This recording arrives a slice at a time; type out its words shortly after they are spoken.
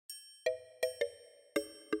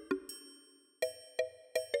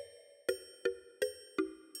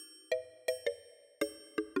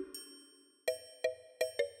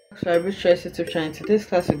So I will try YouTube channel. In today's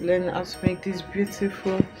class we'll be learning how to make this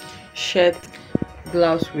beautiful shirt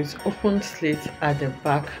blouse with open slit at the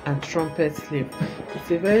back and trumpet sleeve.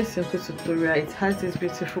 It's a very simple tutorial. It has this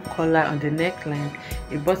beautiful collar on the neckline,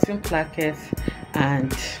 a button placket,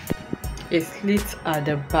 and a slit at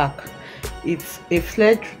the back. It's a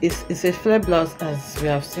flare blouse, as we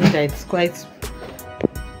have seen that it's quite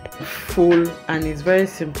full and it's very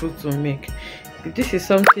simple to make. If this is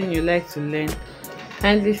something you like to learn,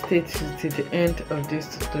 kindly stay to the end of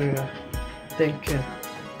this tutorial. Thank you.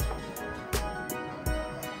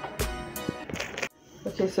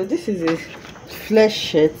 Okay, so this is a flare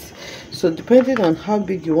shirt. So depending on how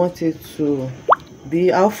big you want it to be,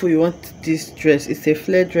 how full you want this dress, it's a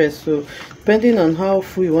flare dress. So depending on how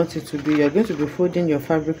full you want it to be, you're going to be folding your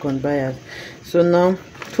fabric on bias. So now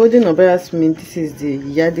folding on bias means this is the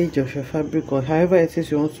yardage of your fabric, or however it is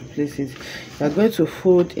you want to place it. You're going to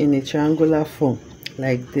fold in a triangular form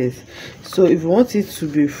like this. So if you want it to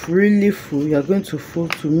be really full, you're going to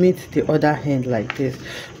fold to meet the other hand like this.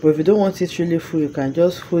 But if you don't want it really full, you can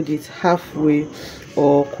just fold it halfway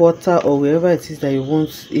or quarter, or wherever it is that you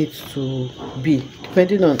want it to be,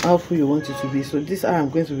 depending on how full you want it to be. So this is how I'm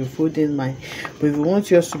going to be folding mine. But if you want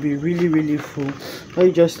yours to be really full, all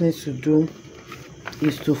you just need to do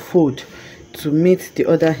is to fold to meet the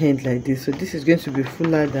other hand like this. So this is going to be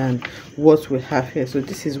fuller than what we have here. So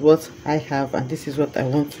this is what I have and this is what I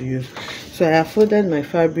want to use. So I have folded my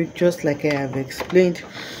fabric just like I have explained,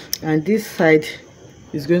 and this side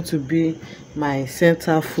is going to be my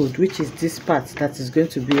center fold, which is this part that is going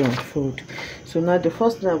to be on fold. So now the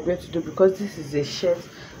first thing I'm going to do, because this is a shirt,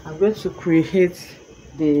 I'm going to create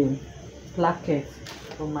the placket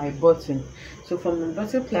for my button. So for my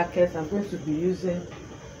button placket, I'm going to be using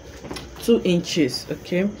 2 inches.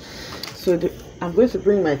 Okay, so I'm going to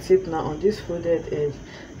bring my tape now on this folded edge,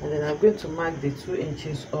 and then I'm going to mark the 2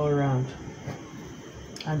 inches all around,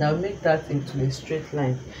 and I'll make that into a straight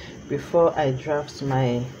line before I draft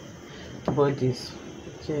my bodies.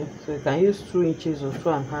 Okay, so you can use 2 inches or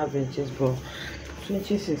 2.5 inches, but 2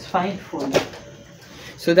 inches is fine for me.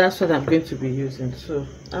 So that's what I'm going to be using. So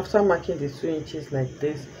after marking the 2 inches like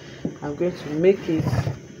this, I'm going to make it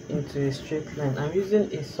into a straight line. I'm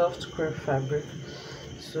using a soft crepe fabric,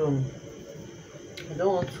 so I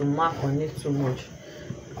don't want to mark on it too much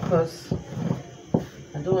because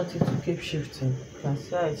I don't want it to keep shifting. You can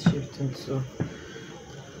see how it's shifting, so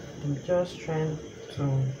I'm just trying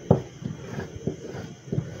to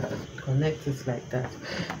connect it like that.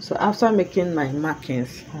 So after making my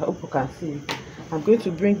markings, I hope you can see, I'm going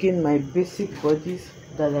to bring in my basic bodies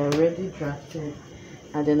that I already drafted,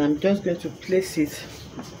 and then I'm just going to place it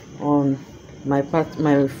on my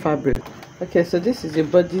fabric. Okay, so this is the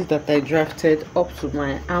bodies that I drafted up to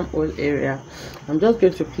my armhole area. I'm just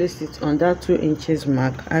going to place it on that 2 inches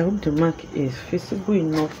mark. I hope the mark is visible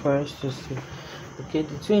enough for us to see. Okay,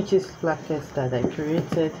 the 2 inches placket that I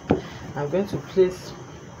created, I'm going to place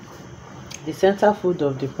the center fold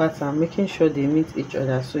of the pattern, making sure they meet each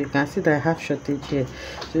other. So you can see that I have shortage here,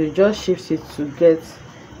 so you just shift it to get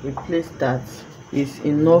a place that is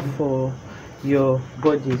enough for your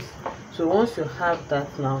bodies. So once you have that,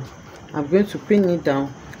 now I'm going to pin it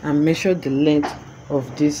down and measure the length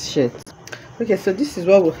of this shirt. Okay, so this is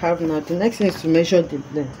what we have now. The next thing is to measure the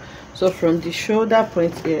length. So from the shoulder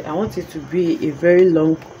point here, I want it to be a very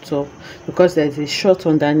long top because there's a short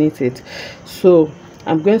underneath it. So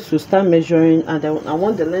I'm going to start measuring, and I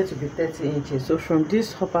want the length to be 30 inches. So from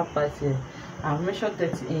this upper part here, I'll measure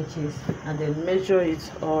 30 inches and then measure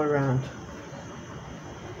it all around.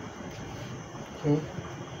 Okay,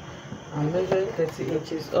 I'm measuring 30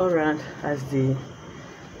 inches all around as the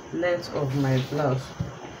length of my blouse.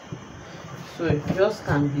 So it just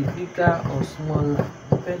can be bigger or smaller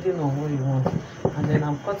depending on what you want. And then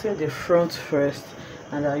I'm cutting the front first,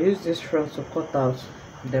 and I use this front to cut out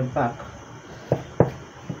the back.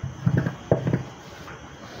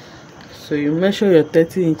 So you measure your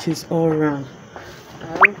 30 inches all around. I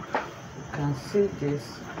hope you can see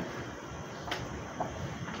this.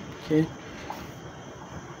 Okay,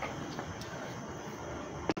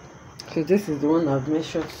 so this is the one I've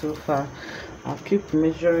measured so far. I'll keep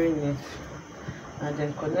measuring it and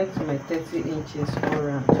then connect my 30 inches all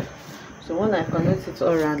around. So when I connect it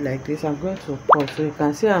all around like this, I'm going to cut. So you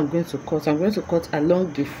can see I'm going to cut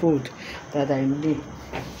along the fold that I made.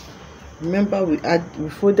 Remember, we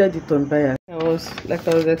folded it on bias. I was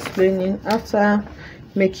explaining, after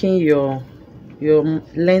making your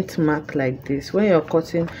length mark like this, when you're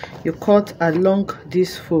cutting, you cut along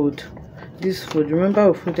this fold this fold.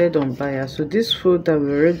 Remember we folded on bias, so this fold that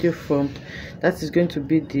we already formed, that is going to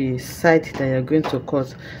be the side that you're going to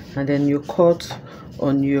cut, and then you cut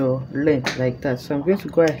on your length like that. So I'm going to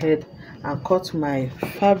go ahead and cut my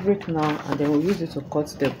fabric now, and then we'll use it to cut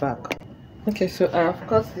the back. Okay, so I have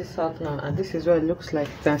cut this out now, and this is what it looks like.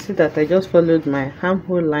 You can see that I just followed my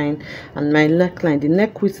armhole line and my neckline. The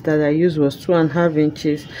neck width that I used was 2.5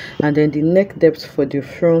 inches, and then the neck depth for the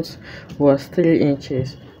front was 3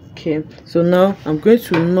 inches. Okay, so now I'm going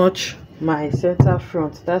to notch my center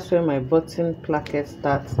front. That's where my button placket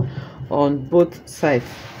starts, on both sides,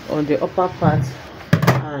 on the upper part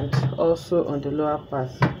and also on the lower part.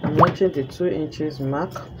 I'm notching the 2 inches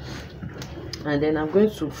mark, and then I'm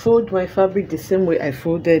going to fold my fabric the same way I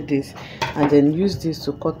folded this, and then use this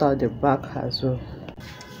to cut out the back as well.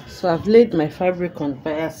 So I've laid my fabric on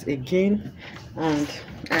bias again, and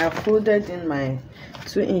I have folded in my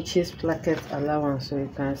 2 inches placket allowance, so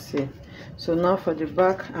you can see. So now for the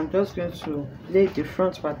back, I'm just going to lay the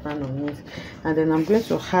front pattern on it, and then I'm going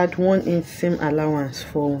to add 1 inch seam allowance.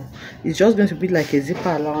 For it's just going to be like a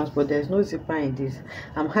zipper allowance, but there's no zipper in this.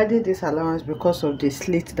 I'm adding this allowance because of the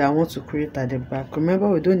slit that I want to create at the back. Remember,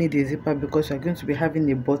 we don't need a zipper because we're going to be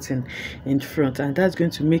having a button in front, and that's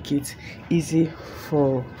going to make it easy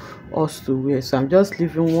for us to wear. So I'm just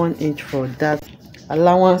leaving 1 inch for that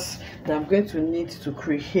allowance that I'm going to need to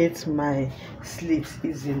create my slit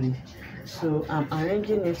easily. So I'm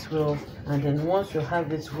arranging it well, and then once you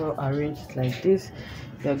have it well arranged like this,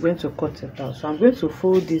 you're going to cut it out. So I'm going to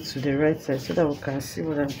fold it to the right side so that we can see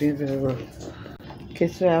what I'm doing very well. Okay,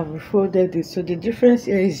 so I have folded it. So the difference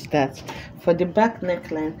here is that for the back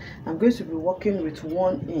neckline, I'm going to be working with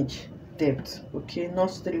 1 inch depth, okay,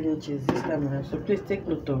 not 3 inches this time around. So please take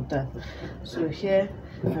note of that. So here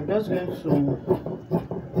I'm just going to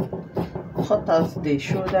cut out the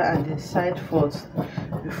shoulder and the side first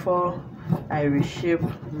before I reshape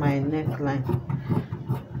my neckline.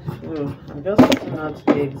 So I'm just cutting out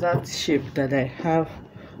the exact shape that I have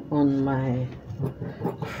on my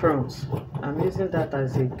front. I'm using that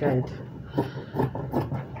as a guide.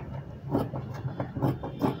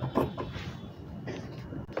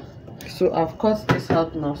 So I've cut this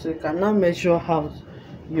out now, so you can now measure out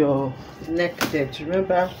your neck depth.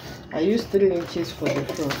 Remember, I used 3 inches for the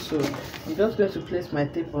front, so I'm just going to place my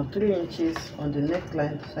tape on 3 inches on the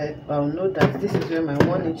neckline side. I'll know that this is where my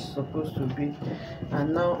 1 inch is supposed to be,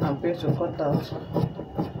 and now I'm going to cut out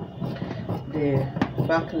the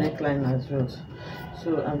back neckline as well.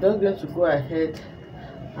 So I'm just going to go ahead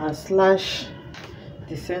and slash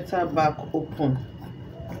the center back open,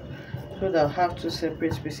 so that I'll have 2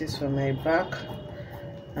 separate pieces for my back,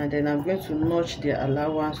 and then I'm going to notch the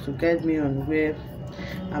allowance to guide me on where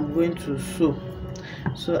I'm going to sew.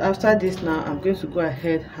 So after this, now I'm going to go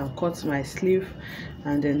ahead and cut my sleeve,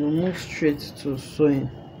 and then we'll move straight to sewing.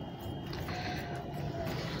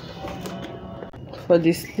 For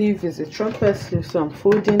the sleeve, is a trumpet sleeve, so I'm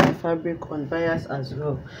folding the fabric on bias as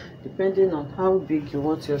well, depending on how big you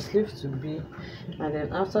want your sleeve to be. And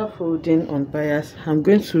then after folding on bias, I'm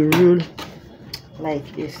going to rule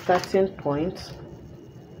like a starting point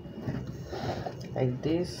like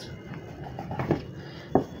this,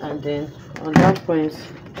 and then on that point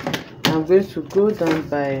I'm going to go down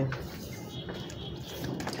by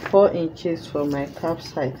 4 inches for my cap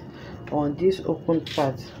side on this open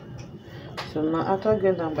part. So now after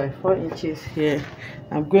going down by 4 inches here,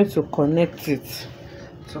 I'm going to connect it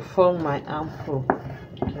to form my armhole.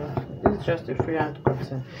 Okay, this is just a freehand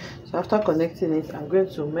cutting. So after connecting it, I'm going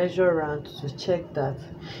to measure around to check that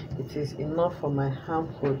it is enough for my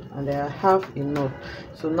armhole, and I have enough.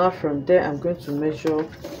 So now from there, I'm going to measure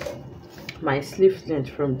my sleeve length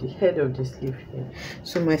from the head of the sleeve here.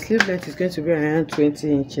 So my sleeve length is going to be around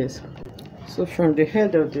 20 inches. So from the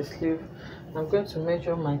head of the sleeve, I'm going to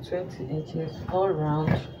measure my 20 inches all around.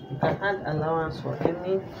 You can add allowance for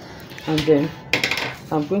any, and then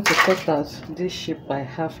I'm going to cut out this shape I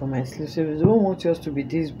have for my sleeve. So if you don't want yours to be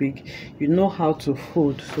this big, you know how to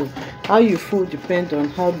fold. So how you fold depends on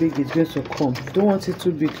how big it's going to come. If you don't want it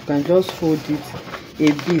too big, you can just fold it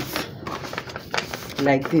a bit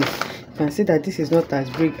like this. You can see that this is not as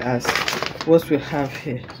big as what we have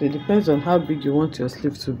here. So it depends on how big you want your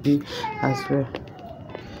sleeve to be as well.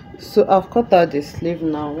 So I've cut out the sleeve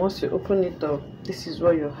now. Once you open it up, this is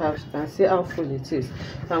what you have. You can see how full it is.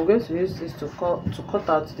 So I'm going to use this to cut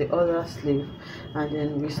out the other sleeve, and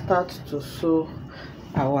then we start to sew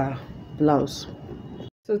our blouse.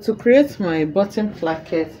 So to create my bottom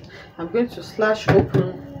placket, I'm going to slash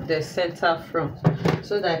open the center front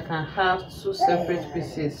so that I can have 2 separate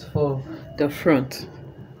pieces for the front.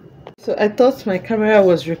 So I thought my camera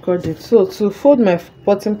was recording. So to fold my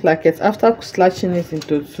bottom placket after slashing it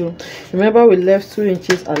into two, remember we left 2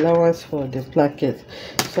 inches allowance for the placket.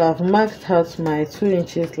 So I've marked out my 2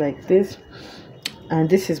 inches like this, and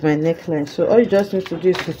this is my neckline. So all you just need to do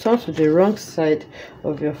is to turn to the wrong side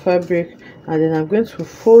of your fabric, and then I'm going to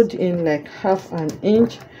fold in like 1/2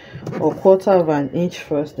 inch or 1/4 inch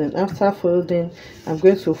first. Then after folding, I'm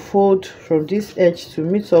going to fold from this edge to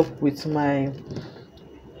meet up with my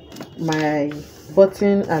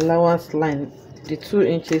button allowance line, the 2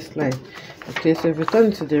 inches line. Okay, so if you turn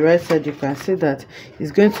it to the right side, you can see that it's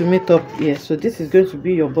going to meet up here. So this is going to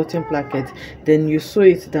be your bottom placket. Then you sew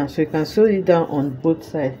it down, so you can sew it down on both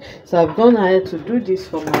sides. So I've gone ahead to do this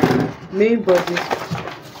for my main body,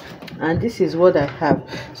 and this is what I have.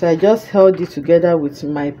 So I just held it together with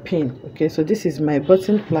my pin. Okay, so this is my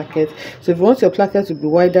button placket. So if you want your placket to be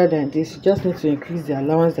wider than this, you just need to increase the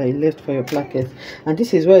allowance that you left for your placket. And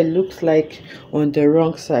this is what it looks like on the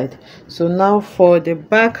wrong side. So now for the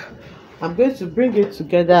back, I'm going to bring it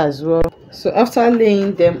together as well. So after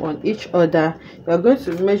laying them on each other, you are going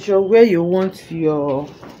to measure where you want your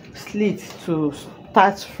slit to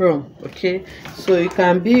start from. Okay, so it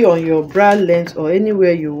can be on your bra length or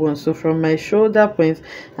anywhere you want. So from my shoulder point,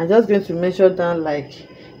 I'm just going to measure down like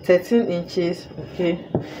 13 inches. Okay,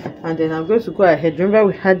 and then I'm going to go ahead, remember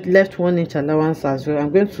we had left 1 inch allowance as well.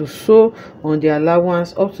 I'm going to sew on the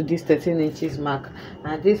allowance up to this 13 inches mark,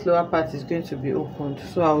 and this lower part is going to be opened.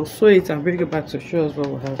 So I will sew it and bring it back to show us what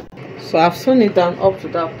we have. So I've sewn it down up to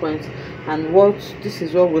that point, and this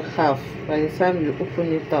is what we have by the time you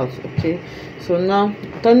open it out. Okay, so now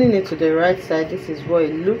turning it to the right side, this is what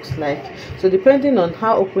it looks like. So depending on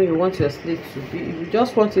how open you want your slit to be, if you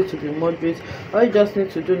just want it to be moderate, all you just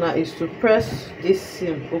need to do now is to press this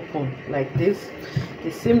seam open like this.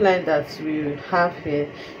 The seam line that we have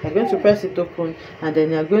here, you're going to press it open, and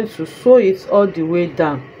then you're going to sew it all the way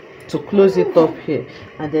down to close it up here,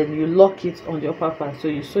 and then you lock it on the upper part. So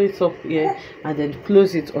you sew it up here and then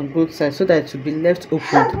close it on both sides so that it will be left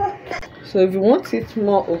open. So if you want it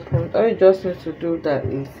more open, all you just need to do that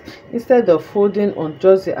is, instead of folding on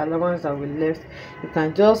just the allowance that we left, you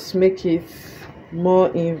can just make it more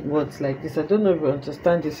inwards like this. I don't know if you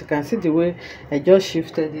understand this. You can see the way I just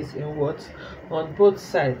shifted this inwards on both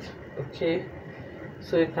sides. Okay,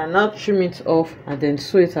 so you can now trim it off and then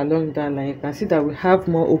sew it along that line. You can see that we have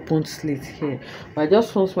more open slits here, but I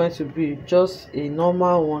just want mine to be just a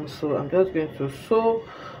normal one. So I'm just going to sew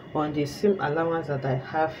on the seam allowance that I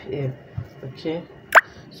have here. Okay,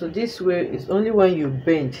 so this way is only when you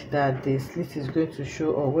bend that the slit is going to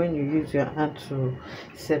show, or when you use your hand to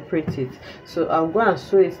separate it. So I'll go and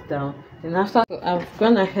sew it down, and after I've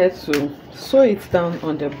gone ahead to sew it down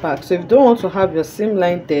on the back. So if you don't want to have your seam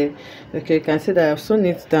line there, okay, you can see that I've sewn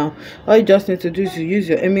it down. All you just need to do is to use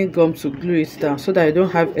your hemming gum to glue it down so that you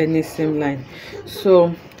don't have any seam line.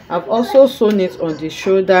 So I've also sewn it on the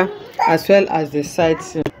shoulder as well as the side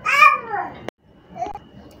seam.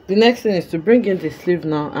 The next thing is to bring in the sleeve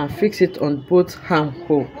now and fix it on both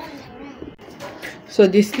armhole. So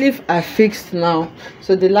the sleeve are fixed now.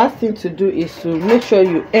 So the last thing to do is to make sure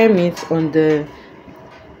you hem it on the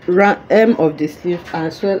hem of the sleeve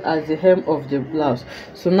as well as the hem of the blouse.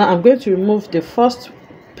 So now I'm going to remove the first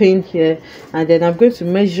pin here, and then I'm going to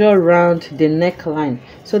measure around the neckline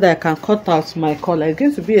so that I can cut out my collar. It's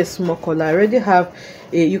going to be a small collar. I already have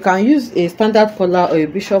you can use a standard collar or a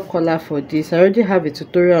bishop collar for this. I already have a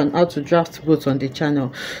tutorial on how to draft both on the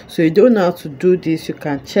channel, so you don't know how to do this, you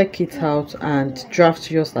can check it out and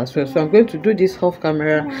draft yours as well. So I'm going to do this off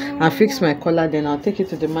camera and fix my collar, then I'll take it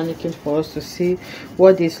to the mannequin for us to see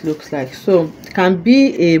what this looks like. So it can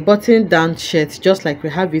be a button down shirt, just like we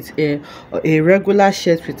have it a regular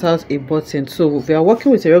shirt without a button. So if you are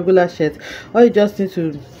working with a regular shirt, all you just need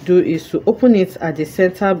to do is to open it at the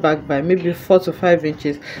center back by maybe 4 to 5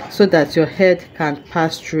 inches so that your head can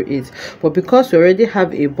pass through it. But because we already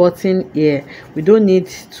have a button here, we don't need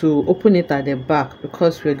to open it at the back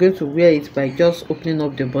because we're going to wear it by just opening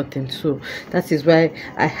up the button. So that is why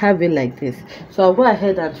I have it like this. So I'll go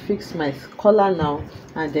ahead and fix my collar now,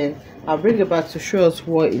 and then I'll bring it back to show us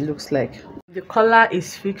what it looks like. The collar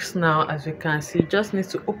is fixed now. As you can see, you just need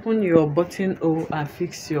to open your buttonhole and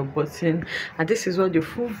fix your button, and this is what the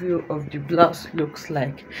full view of the blouse looks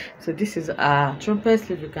like. So this is a trumpet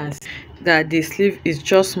sleeve. You can see that the sleeve is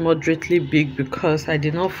just moderately big because I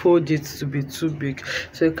did not fold it to be too big.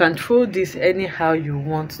 So you can fold this anyhow you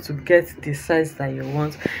want to get the size that you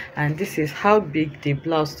want, and this is how big the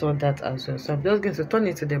blouse turned out as well. So I'm just going to turn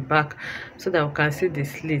it to the back so that we can see the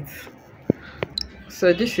slits.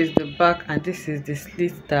 So this is the back and this is the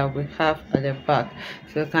slit that we have at the back.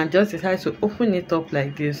 So you can just decide to open it up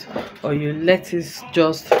like this, or you let it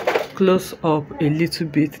just close up a little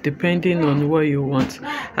bit depending on what you want.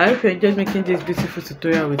 I hope you enjoyed making this beautiful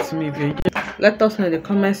tutorial with me. If you enjoyed, let us know in the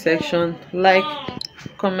comment section. Like,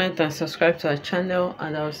 comment and subscribe to our channel,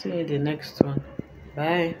 and I'll see you in the next one.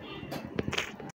 Bye.